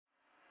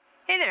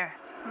there,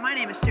 my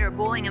name is Sarah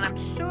Bowling, and I'm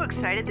so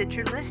excited that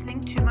you're listening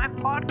to my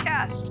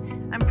podcast.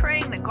 I'm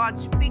praying that God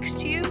speaks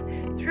to you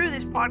through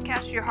this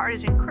podcast. Your heart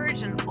is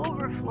encouraged and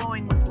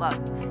overflowing with love.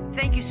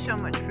 Thank you so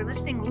much for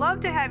listening.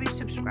 Love to have you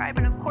subscribe,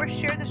 and of course,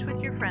 share this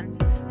with your friends.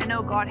 I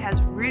know God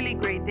has really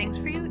great things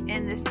for you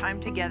in this time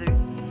together.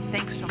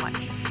 Thanks so much.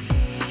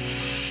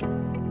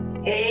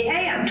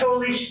 Hey, I'm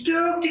totally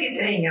stoked to get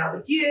to hang out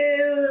with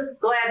you.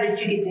 Glad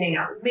that you get to hang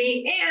out with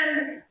me,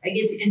 and I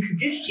get to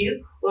introduce to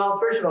you. Well,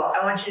 first of all,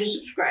 I want you to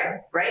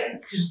subscribe,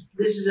 right? Because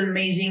this is an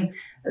amazing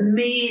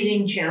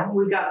channel.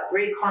 We've got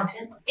great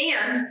content.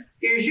 And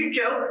here's your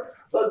joke.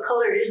 What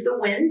color is the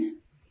wind?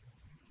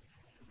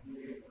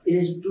 It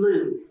is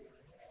blue.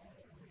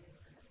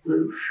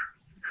 Blue.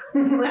 I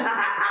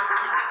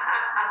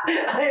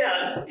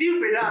know,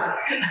 stupid, huh?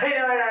 I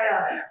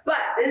know.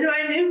 But this is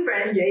my new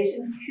friend,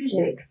 Jason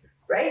Cusick.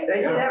 Right? Did I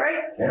say that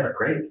right? Yeah,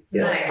 great.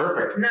 Yeah, nice.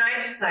 Perfect.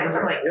 Nice. Perfect.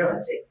 I'm like,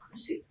 let's say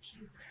Cusick.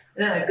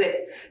 Good.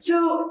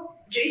 So,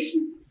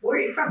 Jason, where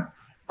are you from?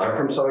 I'm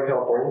from Southern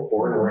California,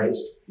 born and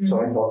raised.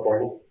 Southern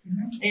California.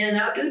 In and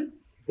out, dude?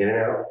 In and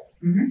out.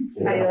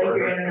 How do you like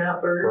your in and out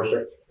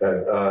burger?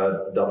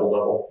 Perfect.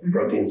 Double,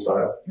 protein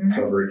style.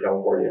 Sudbury,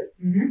 California.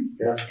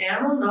 Yeah.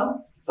 Animal,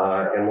 no?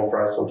 Animal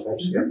fries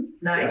sometimes, yeah.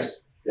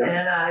 Nice. Yeah.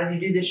 And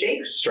do you do the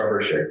shakes?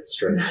 Strawberry shake,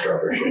 straight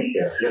strawberry shake.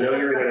 Yeah. You know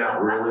you're in and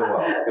out really well.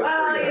 Well,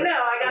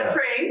 I got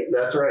trained.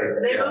 That's right.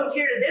 They moved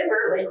here to Denver,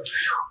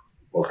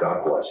 well,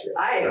 God bless you.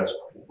 That's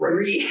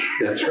great.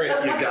 That's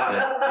right. You got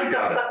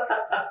it.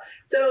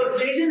 So,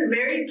 Jason,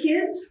 married,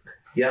 kids?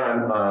 Yeah,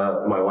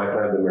 my wife and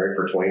I have been married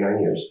for 29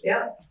 years.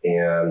 Yeah.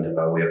 And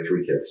we have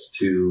 3 kids,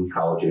 2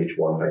 college age,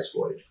 1 high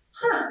school age.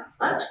 Huh,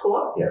 that's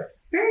cool. Yeah.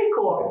 Very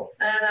cool.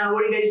 And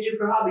what do you guys do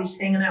for hobbies,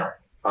 hanging out?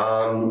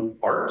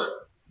 Art.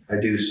 I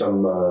do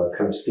some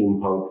kind of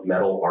steampunk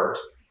metal art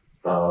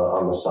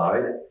on the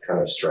side, kind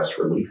of stress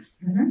relief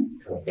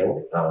kind of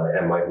thing.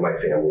 And my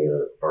family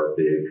are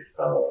big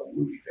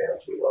movie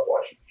fans. We love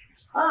watching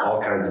movies.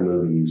 All kinds of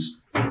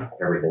movies,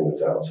 everything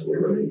that's out. So we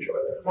really enjoy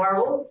that.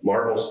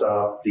 Marvel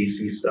stuff,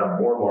 DC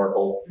stuff, more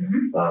Marvel.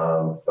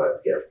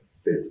 But yeah,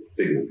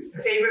 big movie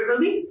fans. Favorite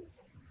movie?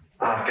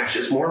 Gosh,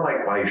 it's more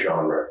like by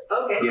genre.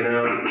 Okay.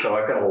 So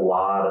I've got a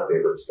lot of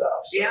favorite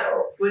stuff. So, yeah.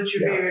 What's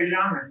your favorite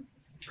genre?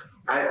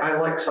 I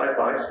like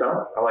sci-fi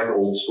stuff. I like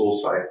old school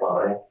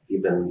sci-fi,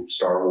 even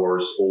Star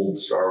Wars, old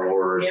Star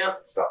Wars,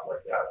 stuff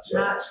like that. So,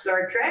 not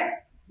Star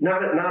Trek?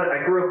 Not.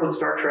 I grew up with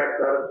Star Trek.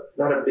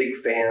 Not a big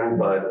fan,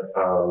 but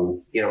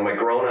my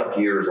grown-up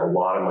years. A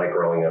lot of my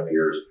growing up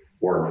years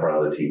were in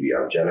front of the TV.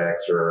 I'm Gen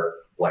Xer,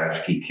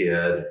 latchkey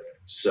kid.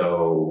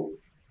 So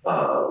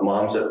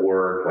mom's at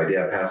work. My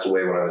dad passed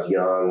away when I was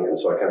young, and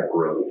so I kind of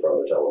grew up in front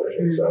of the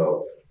television.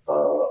 So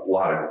a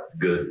lot of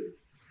good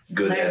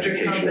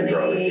education and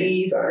growing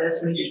things.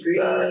 Sesame Street.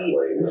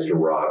 Exactly. Mr.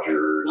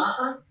 Rogers.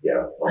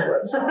 Yeah, all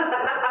that stuff.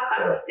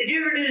 Did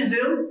you ever do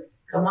Zoom?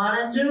 Come on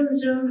and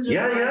Zoom.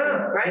 Yeah.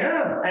 Right?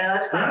 Yeah. I know,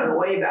 that's kind of a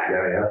way back.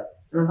 Yeah.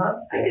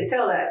 I could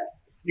tell that.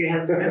 You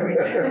had some memories.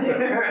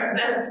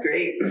 That's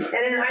great.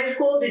 And in high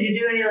school, did you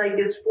do any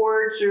good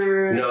sports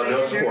or?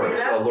 No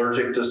sports.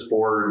 Allergic to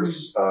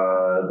sports.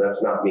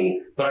 That's not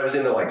me. But I was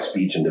into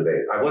speech and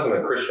debate. I wasn't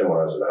a Christian when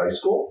I was in high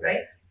school.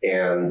 Right.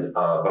 And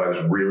but I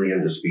was really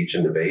into speech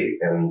and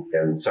debate,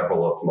 and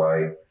several of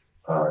my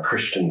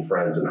Christian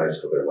friends in high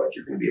school, they're like,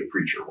 "You're going to be a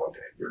preacher one day.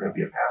 You're going to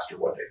be a pastor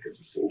one day," because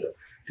they seem to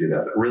do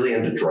that. But really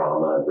into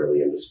drama and really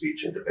into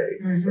speech and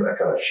debate. So that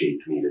kind of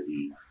shaped me to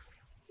be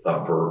a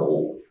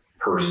verbal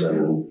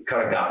person.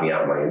 Kind of got me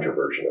out of my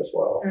introversion as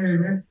well. So,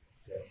 yeah.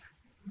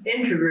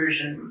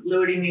 Introversion.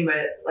 What do you mean by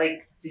it?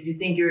 Did you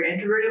think you were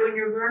introverted when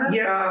you were growing up?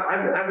 Yeah,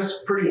 I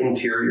was a pretty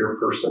interior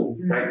person.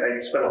 I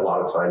spent a lot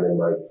of time in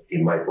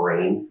my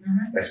brain.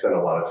 I spent a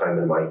lot of time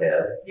in my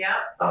head. Yeah.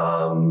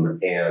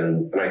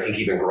 And I think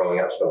even growing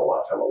up, spent a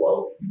lot of time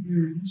alone.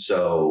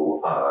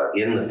 So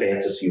in the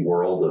fantasy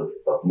world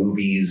of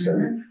movies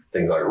and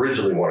things, I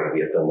originally wanted to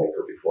be a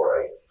filmmaker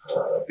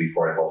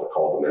before I felt a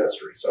call to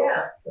ministry. So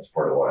that's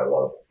part of why I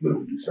love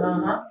movies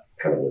and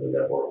kind of live in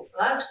that world.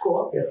 Well, that's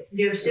cool. Yeah.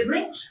 Do you have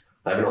siblings?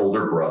 I have an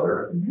older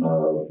brother,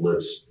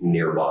 lives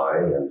nearby,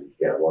 and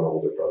one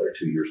older brother,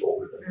 2 years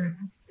older than me.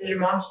 Is your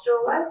mom still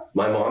alive?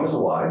 My mom is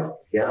alive.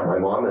 Yeah, my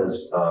mom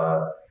is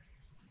a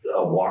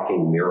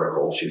walking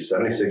miracle. She's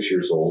 76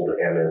 years old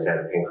and has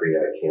had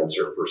pancreatic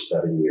cancer for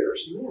 7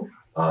 years.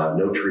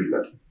 No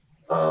treatment.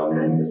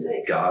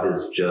 God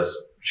is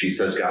she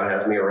says God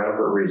has me around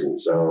for a reason.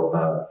 So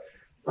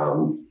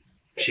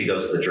she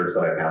goes to the church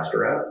that I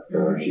pastor at.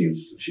 She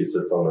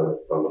sits on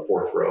the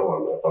 4th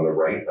row on the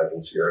right. I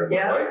can see her in the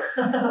right.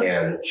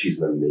 And she's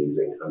an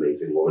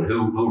amazing woman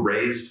who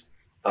raised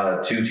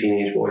 2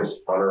 teenage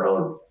boys on her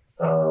own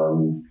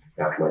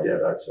after my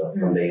dad died. So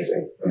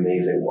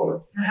amazing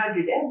woman. How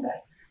did your dad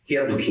die? He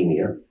had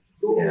leukemia.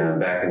 And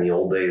back in the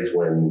old days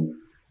when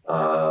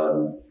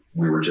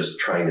we were just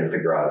trying to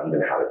figure out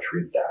even how to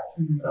treat that.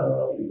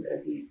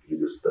 And he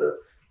was the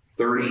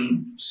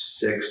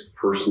 36th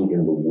person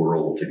in the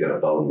world to get a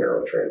bone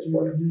marrow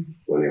transplant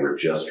when they were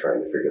just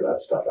trying to figure that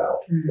stuff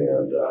out.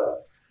 And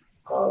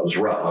It was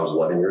rough. I was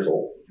 11 years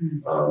old.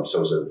 So it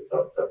was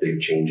a big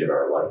change in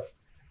our life.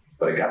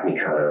 But it got me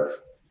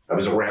I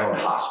was around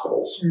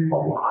hospitals a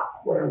lot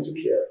when I was a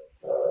kid,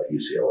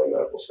 UCLA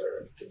Medical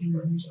Center in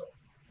Pittsburgh. So.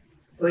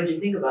 What did you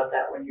think about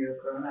that when you were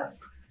growing up?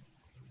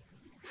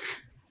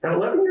 At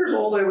 11 years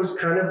old, it was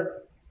kind of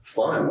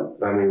fun.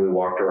 I mean, we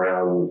walked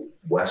around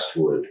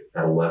Westwood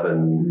at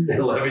 11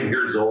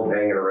 years old,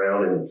 hanging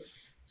around in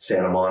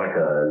Santa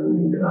Monica.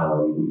 And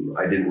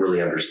I didn't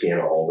really understand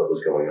all that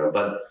was going on.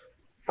 But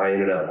I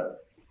ended up,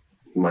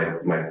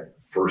 my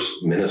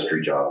first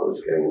ministry job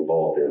was getting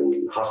involved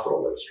in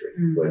hospital ministry,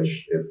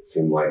 which it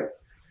seemed like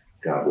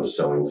God was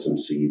sowing some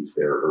seeds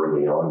there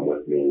early on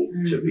with me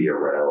to be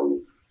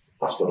around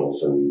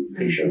hospitals and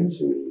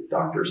patients and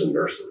doctors and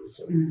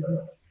nurses. And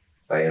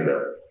I ended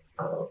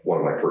up, one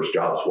of my first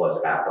jobs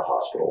was at the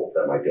hospital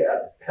that my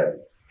dad had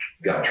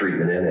got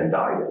treatment in and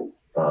died in.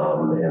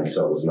 And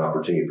so it was an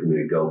opportunity for me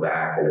to go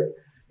back and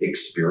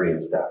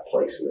experience that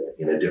place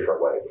in a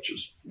different way, which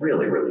was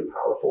really, really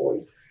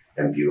powerful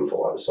and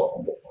beautiful. I was so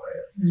humbled by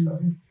it. So.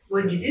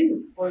 What did you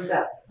do? What was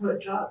that?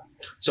 What job?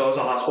 So I was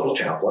a hospital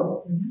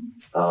chaplain.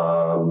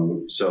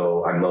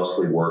 So I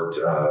mostly worked,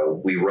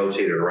 we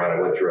rotated around.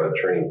 I went through a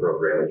training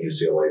program at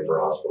UCLA for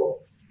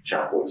hospital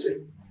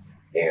chaplaincy.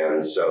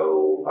 And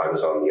so I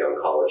was on the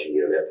oncology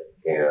unit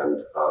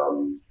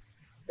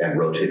and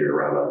rotated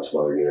around on some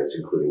other units,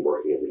 including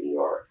working in the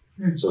ER.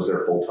 So I was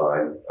there full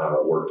time,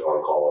 worked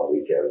on call on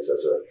weekends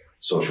as a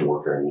social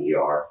worker in the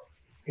ER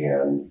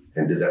and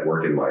did that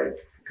work in my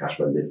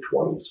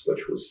mid-20s,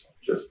 which was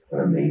just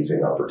an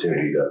amazing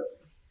opportunity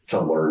to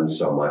learn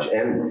so much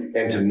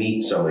and to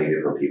meet so many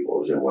different people. It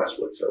was in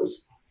Westwood, so it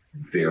was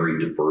very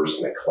diverse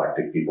and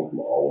eclectic people from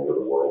all over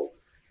the world.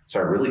 So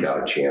I really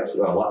got a chance,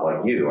 a lot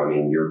like you. I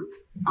mean, you're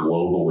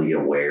globally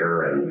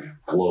aware and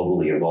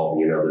globally involved.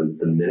 You know,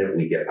 the minute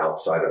we get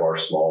outside of our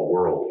small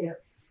world,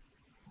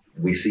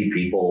 we see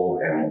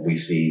people and we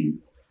see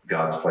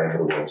God's plan for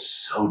the world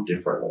so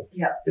differently.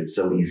 It's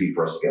so easy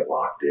for us to get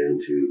locked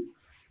into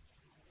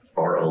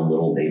our own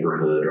little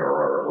neighborhood or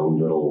our own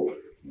little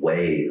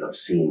way of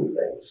seeing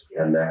things.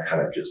 And that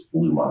kind of just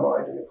blew my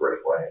mind in a great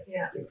way.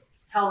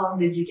 How long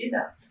did you do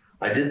that?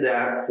 I did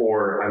that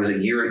I was a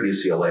year at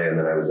UCLA, and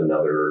then I was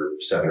another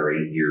 7 or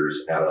 8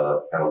 years at a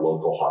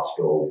local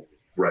hospital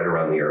right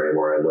around the area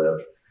where I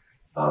lived,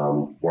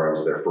 where I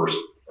was their first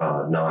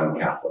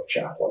non-Catholic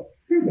chaplain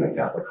in a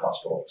Catholic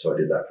hospital. So I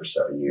did that for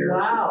 7 years.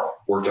 Wow.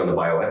 Worked on the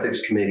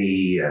bioethics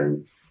committee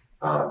and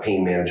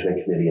pain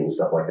management committee and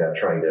stuff like that,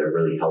 trying to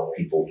really help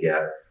people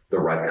get the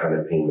right kind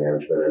of pain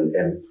management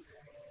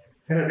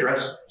and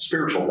address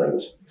spiritual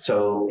things.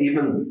 So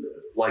even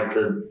like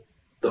the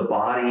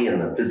body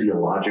and the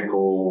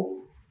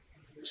physiological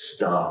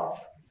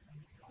stuff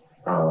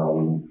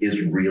is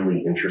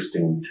really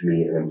interesting to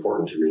me and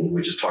important to me.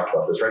 We just talked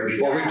about this right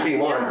before we came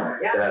on,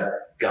 that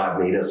God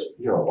made us,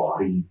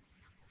 body,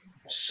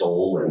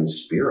 soul, and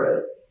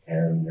spirit.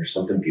 And there's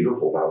something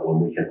beautiful about when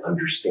we can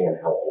understand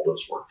how all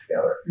those work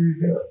together.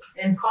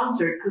 In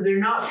concert, because they're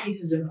not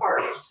pieces and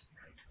parts.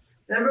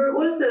 Remember,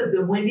 what was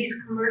the Wendy's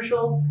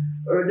commercial?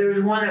 Or there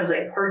was one that was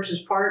like parts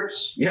is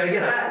parts.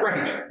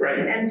 Right.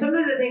 And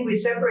sometimes I think we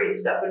separate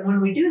stuff. And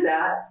when we do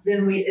that,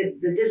 then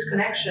the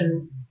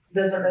disconnection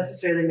doesn't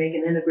necessarily make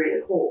an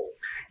integrated whole.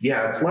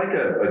 Yeah, it's like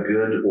a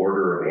good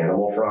order of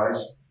animal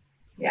fries.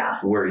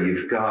 Where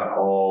you've got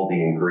all the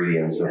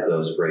ingredients of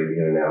those great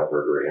In-N-Out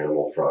burger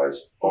animal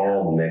fries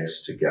all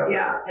mixed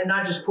together. And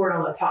not just poured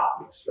on the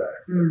top.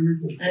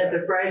 Exactly. And if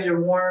the fries are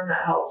warm,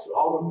 that helps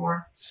all the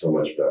more. So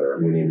much better.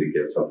 We need to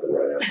get something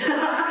right after.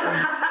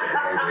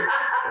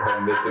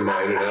 I'm missing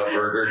my In-N-Out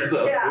burger.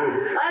 So. Last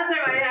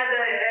time I had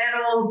the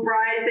animal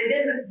fries,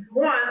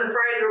 the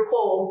fries were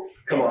cold.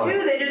 Come on. 2,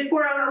 they just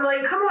poured on. I'm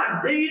like, come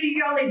on,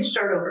 y'all need to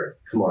start over.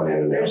 Come on,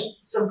 In-N-Out. There's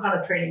some kind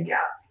of training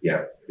gap.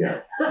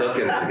 They'll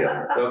get it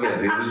together.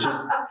 It was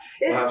just.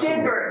 It's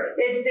Denver.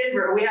 It's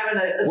Denver. We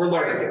haven't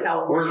aspired to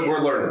California.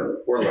 We're learning.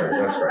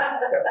 That's right.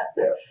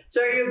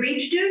 So are you a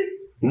beach dude?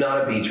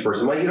 Not a beach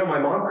person. My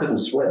mom couldn't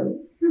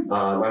swim.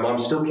 My mom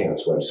still can't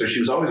swim, so she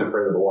was always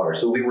afraid of the water.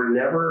 So we were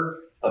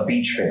never a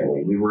beach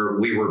family. We were.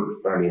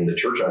 I mean, the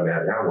church I'm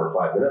at now, we're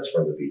 5 minutes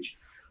from the beach.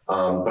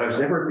 But I was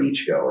never a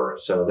beach goer.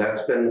 So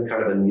that's been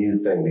kind of a new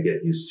thing to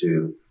get used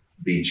to,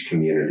 beach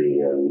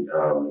community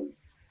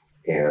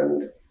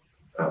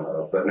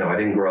but no, I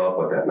didn't grow up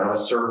with that. Not a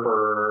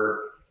surfer.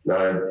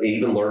 I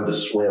even learned to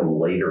swim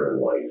later in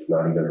life,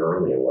 not even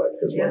early in life,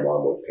 because my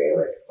mom would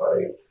panic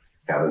by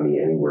having me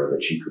anywhere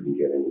that she couldn't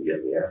get in and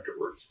get me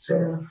afterwards.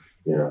 So,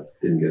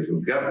 didn't get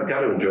to. Got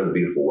to enjoy the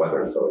beautiful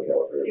weather in Southern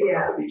California, but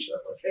not the beach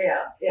that much.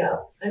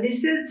 And you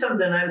said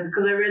something,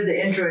 because I read the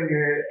intro in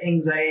your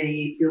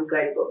anxiety field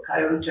guidebook,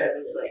 which I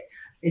really like.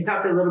 You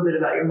talked a little bit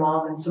about your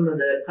mom and some of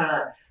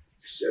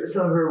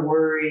her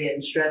worry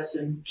and stress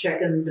and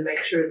checking to make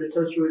sure the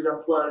toaster was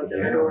unplugged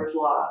and the door was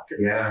locked.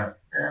 And,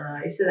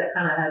 you said that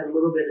kind of had a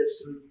little bit of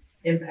some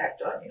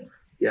impact on you.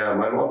 Yeah,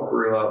 my mom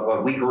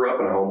we grew up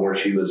in a home where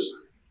she was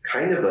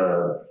kind of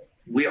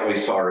we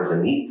always saw her as a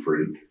neat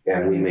freak,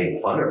 and we made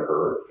fun of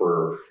her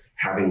for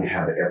having to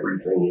have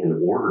everything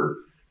in order.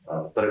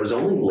 But it was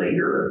only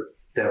later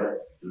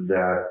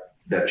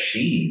that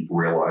she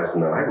realized,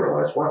 and that I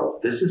realized, wow,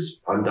 this is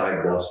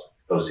undiagnosed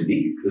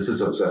OCD. This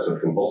is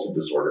obsessive compulsive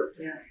disorder.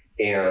 Yeah.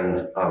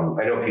 And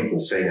I know people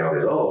say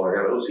nowadays, oh, I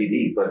got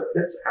OCD, but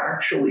it's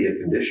actually a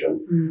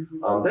condition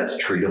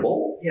that's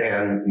treatable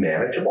and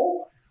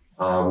manageable.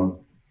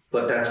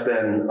 But that's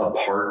been a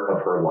part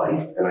of her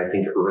life. And I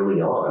think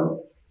early on,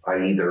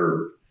 I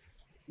either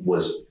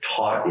was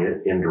taught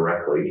it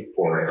indirectly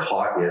or I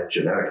caught it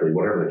genetically,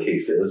 whatever the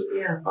case is.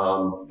 Yeah.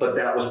 But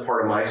that was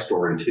part of my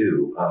story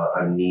too,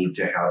 a need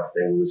to have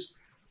things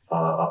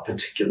a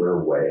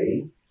particular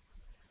way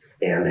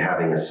and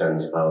having a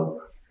sense of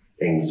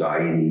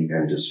anxiety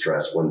and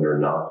distress when they're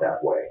not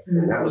that way.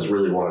 And that was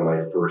really one of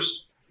my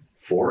first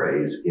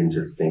forays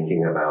into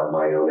thinking about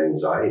my own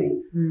anxiety,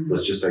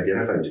 was just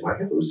identifying, do I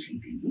have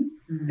OCD?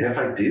 And if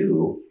I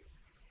do,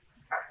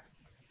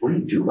 what do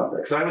you do about that?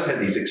 Because I always had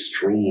these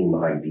extreme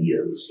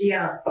ideas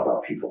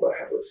about people that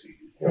have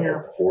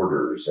OCD,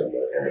 hoarders and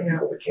the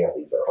people that can't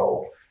leave their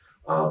home.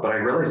 But I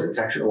realized it's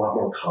actually a lot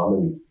more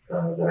common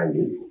than I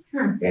knew.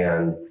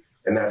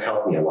 And that's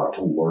helped me a lot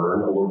to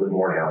learn a little bit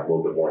more and have a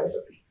little bit more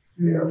empathy.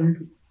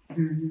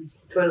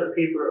 Toilet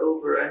paper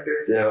over,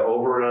 under. Yeah,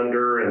 over and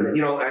under. And,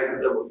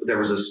 there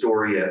was a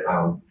story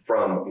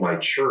from my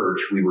church.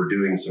 We were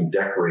doing some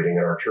decorating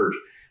in our church,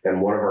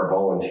 and one of our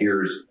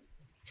volunteers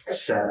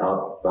set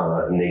up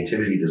a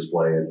nativity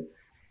display.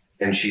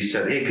 And she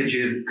said, hey, could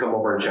you come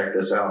over and check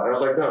this out? And I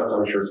was like, no,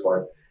 I'm sure it's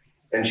fine.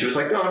 And she was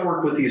like, no, I've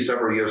worked with you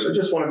several years. I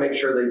just want to make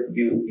sure that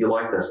you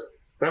like this.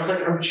 And I was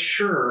like, I'm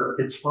sure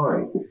it's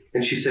fine.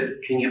 And she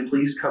said, can you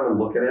please come and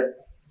look at it?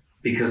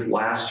 Because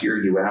last year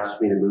you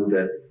asked me to move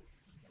it,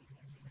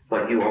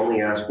 but you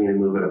only asked me to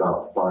move it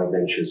about 5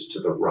 inches to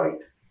the right.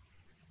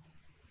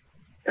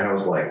 And I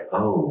was like,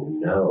 oh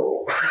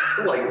no.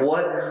 Like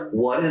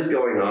what is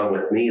going on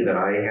with me that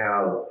I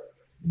have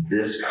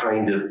this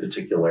kind of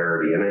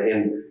particularity?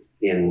 And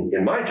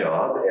in my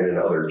job and in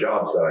other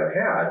jobs that I've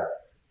had,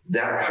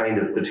 that kind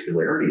of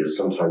particularity is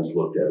sometimes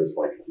looked at as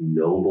like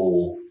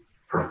noble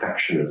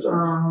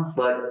perfectionism.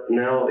 But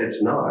no,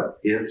 it's not.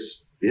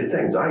 It's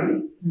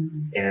anxiety.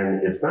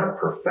 And it's not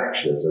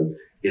perfectionism,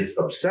 it's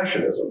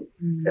obsessionism.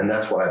 And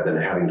that's what I've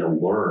been having to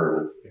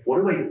learn.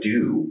 What do I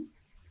do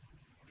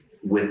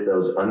with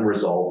those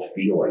unresolved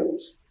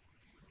feelings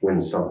when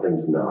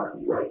something's not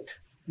right?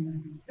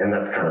 And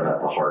that's kind of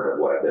at the heart of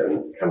what I've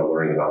been kind of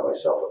learning about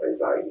myself with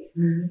anxiety.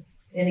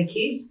 Any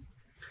keys?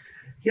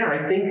 Yeah,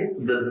 I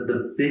think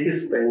the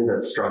biggest thing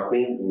that struck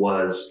me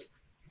was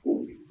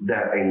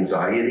that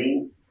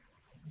anxiety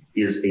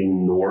is a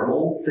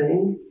normal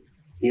thing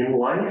in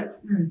life.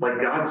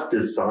 Like God's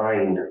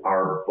designed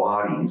our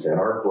bodies and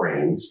our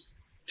brains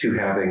to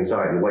have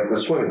anxiety, like the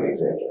swimming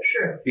example.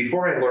 Sure.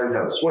 Before I learned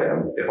how to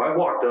swim, if I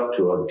walked up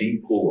to a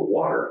deep pool of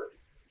water,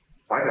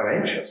 I got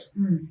anxious.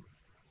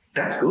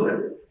 That's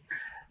good.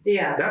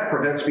 Yeah. That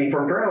prevents me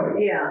from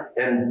drowning. Yeah.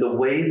 And the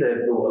way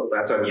that,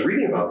 as I was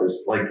reading about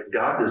this, like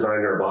God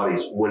designed our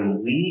bodies,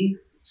 when we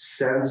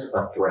sense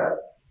a threat,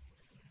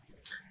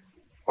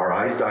 our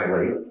eyes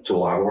dilate to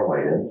allow more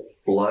light in,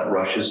 blood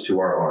rushes to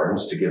our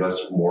arms to give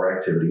us more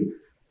activity.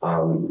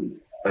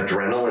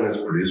 Adrenaline is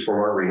produced from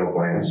our renal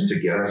glands to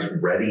get us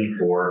ready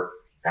for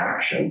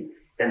action.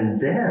 And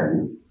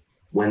then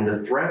when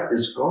the threat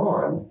is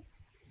gone,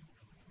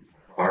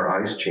 our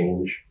eyes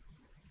change,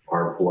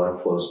 our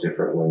blood flows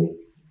differently,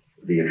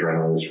 the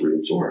adrenaline is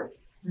reabsorbed.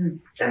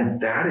 And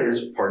that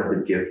is part of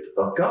the gift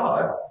of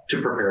God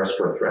to prepare us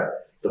for a threat.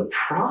 The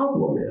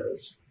problem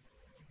is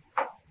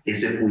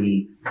if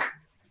we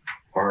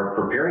are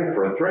preparing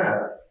for a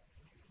threat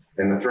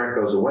and the threat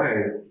goes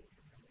away,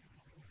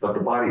 but the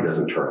body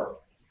doesn't turn on.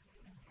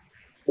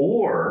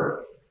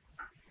 Or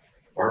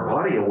our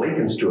body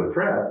awakens to a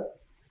threat,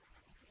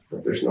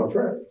 but there's no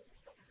threat.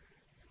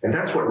 And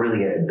that's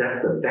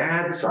that's the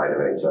bad side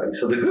of anxiety.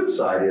 So the good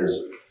side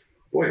is,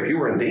 boy, if you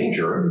were in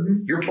danger,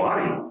 your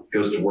body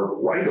goes to work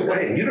right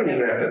away. And you don't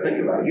even have to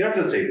think about it. You have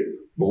to say,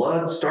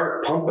 blood,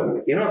 start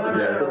pumping. You don't have to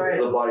do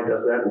that. The body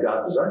does that, and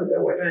God designed it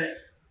that way. Right.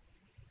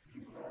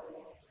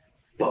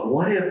 But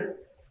what if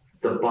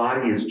the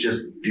body is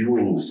just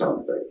doing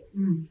something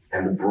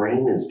and the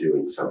brain is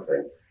doing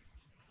something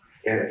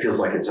and it feels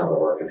like it's out of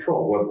our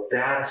control? Well,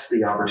 that's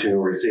the opportunity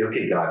where you say,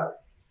 okay, God,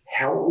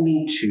 help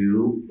me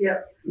to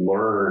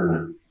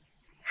learn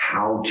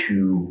how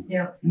to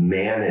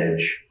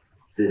manage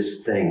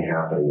this thing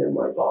happening in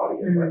my body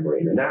and my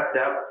brain. And that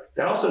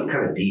also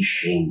kind of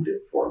de-shamed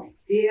it for me.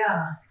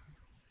 Yeah.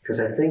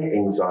 Because I think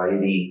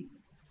anxiety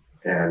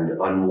and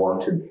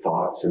unwanted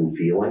thoughts and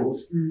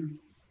feelings,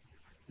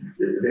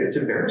 it's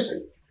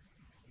embarrassing.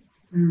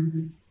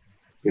 You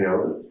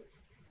know,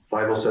 the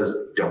Bible says,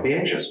 don't be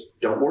anxious,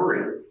 don't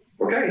worry.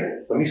 Okay,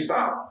 let me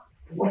stop.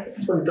 What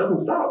happens when it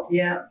doesn't stop?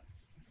 Yeah.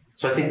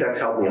 So I think that's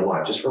helped me a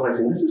lot, just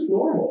realizing this is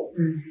normal.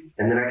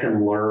 And then I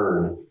can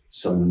learn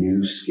some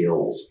new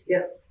skills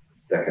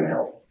that can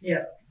help.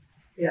 Yeah,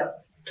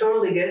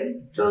 Totally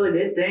good. Totally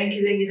good. Thank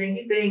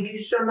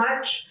you so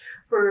much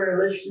for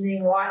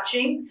listening,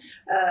 watching.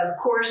 Of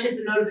course, hit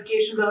the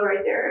notification bell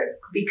right there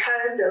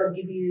because that'll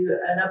give you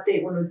an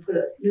update when we put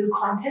up new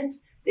content.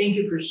 Thank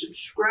you for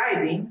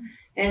subscribing,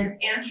 and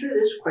answer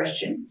this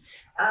question.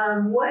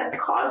 What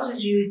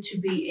causes you to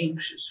be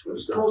anxious?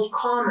 What's the most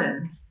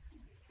common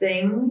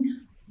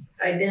thing?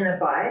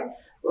 Identify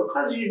what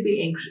causes you to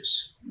be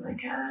anxious.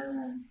 Like,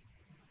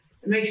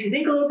 it makes you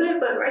think a little bit,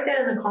 but write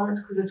that in the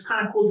comments because it's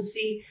kind of cool to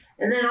see.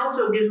 And then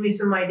also it gives me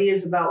some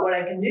ideas about what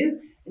I can do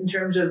in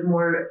terms of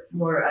more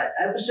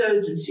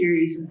episodes and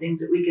series and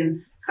things that we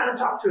can kind of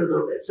talk through a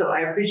little bit. So I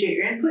appreciate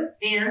your input,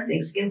 and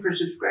thanks again for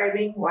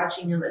subscribing,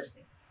 watching, and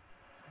listening.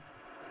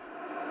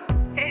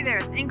 Hey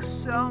there, thanks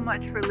so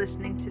much for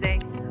listening today.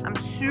 I'm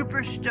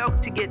super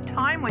stoked to get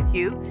time with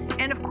you.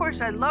 And of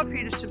course, I'd love for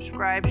you to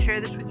subscribe, share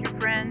this with your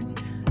friends,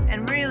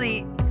 and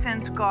really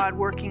sense God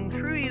working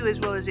through you as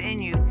well as in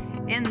you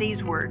in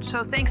these words.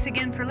 So thanks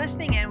again for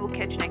listening, and we'll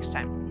catch you next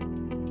time.